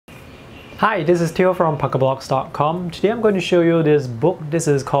Hi, this is Theo from puckerblocks.com. Today I'm going to show you this book. This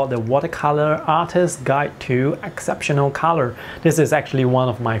is called the Watercolor Artist's Guide to Exceptional Color. This is actually one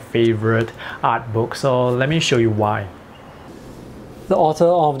of my favorite art books, so let me show you why. The author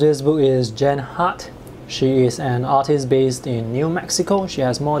of this book is Jan Hart. She is an artist based in New Mexico. She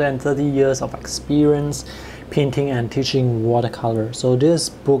has more than 30 years of experience painting and teaching watercolor. So this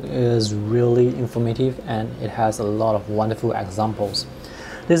book is really informative and it has a lot of wonderful examples.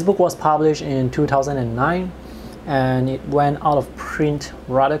 This book was published in 2009 and it went out of print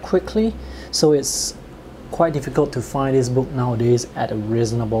rather quickly, so it's quite difficult to find this book nowadays at a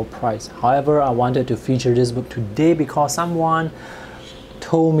reasonable price. However, I wanted to feature this book today because someone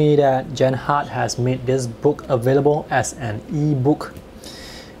told me that Jan Hart has made this book available as an ebook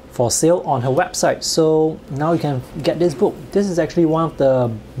for sale on her website. So now you can get this book. This is actually one of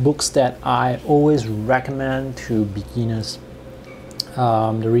the books that I always recommend to beginners.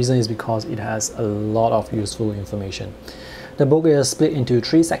 The reason is because it has a lot of useful information. The book is split into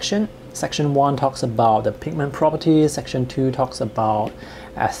 3 sections. Section 1 talks about the pigment properties, Section 2 talks about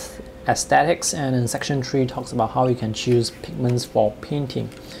aesthetics, and then Section 3 talks about how you can choose pigments for painting.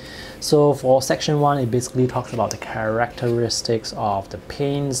 So for Section 1, it basically talks about the characteristics of the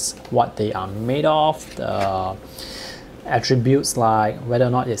paints, what they are made of, the attributes like whether or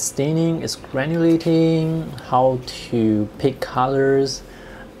not it's staining, it's granulating, how to pick colors.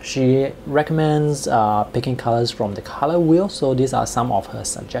 She recommends picking colors from the color wheel, so these are some of her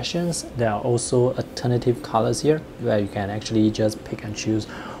suggestions. There are also alternative colors here where you can actually just pick and choose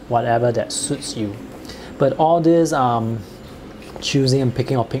whatever that suits you. But all this choosing and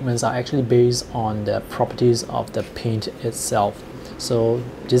picking of pigments are actually based on the properties of the paint itself. So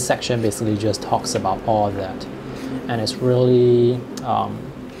this section basically just talks about all that. And it's really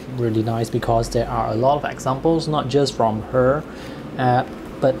really nice because there are a lot of examples, not just from her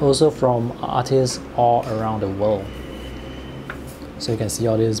but also from artists all around the world. So you can see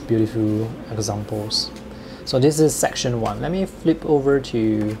all these beautiful examples. So this is section 1. Let me flip over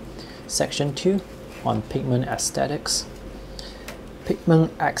to section 2 on pigment aesthetics.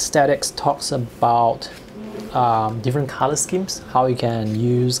 Pigment aesthetics talks about different color schemes, how you can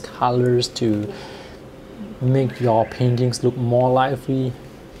use colors to make your paintings look more lively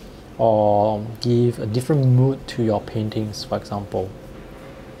or give a different mood to your paintings. For example,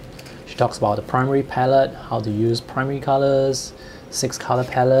 she talks about the primary palette, how to use primary colors, 6 color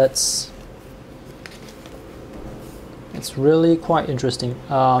palettes. It's really quite interesting.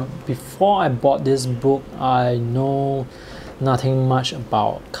 Before I bought this book, I know nothing much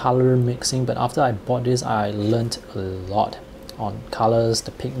about color mixing, but after I bought this, I learned a lot on colors,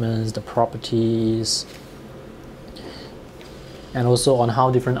 the pigments, the properties, and also on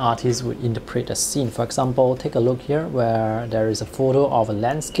how different artists would interpret a scene. For example, take a look here where there is a photo of a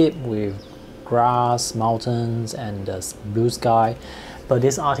landscape with grass, mountains, and the blue sky. But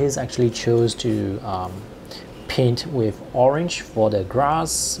this artist actually chose to paint with orange for the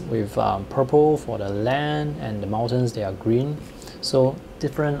grass, with purple for the land, and the mountains, they are green. So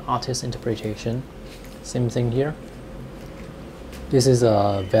different artist interpretation. Same thing here. This is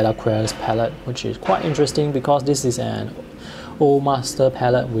a Watercolor's palette, which is quite interesting because this is an old master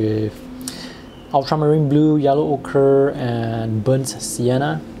palette with ultramarine blue, yellow ochre, and burnt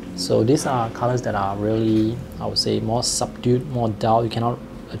sienna. So these are colors that are really, I would say, more subdued, more dull. You cannot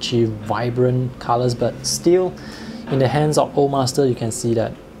achieve vibrant colors, but still in the hands of old master you can see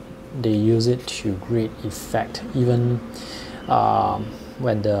that they use it to great effect, even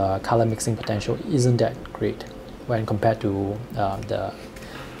when the color mixing potential isn't that great when compared to the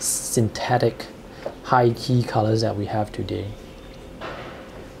synthetic high key colors that we have today.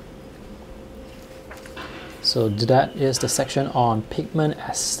 So that is the section on pigment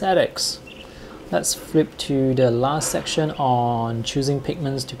aesthetics. Let's flip to the last section on choosing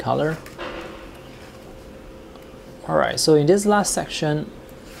pigments to color. Alright, so in this last section,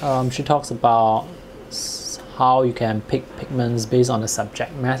 she talks about how you can pick pigments based on the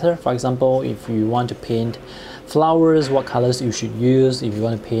subject matter. For example, if you want to paint flowers, what colors you should use. If you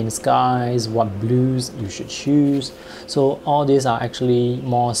want to paint skies, what blues you should choose. So all these are actually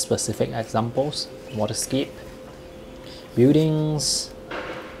more specific examples. Waterscape, buildings,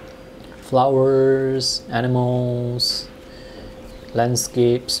 flowers, animals,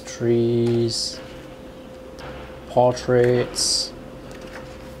 landscapes, trees, portraits,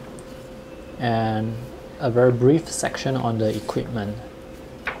 and a very brief section on the equipment.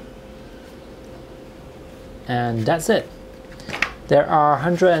 And that's it. There are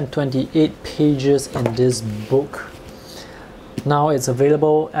 128 pages in this book. Now it's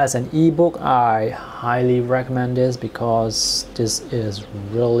available as an ebook. I highly recommend this because this is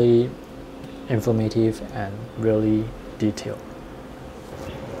really informative and really detailed.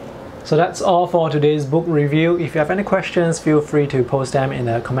 So that's all for today's book review. If you have any questions, feel free to post them in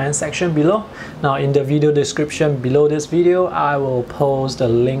the comment section below. Now in the video description below this video, I will post a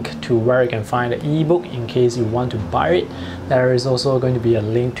link to where you can find the ebook in case you want to buy it. There is also going to be a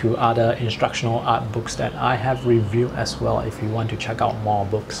link to other instructional art books that I have reviewed as well if you want to check out more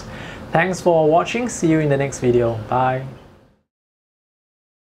books. Thanks for watching. See you in the next video. Bye.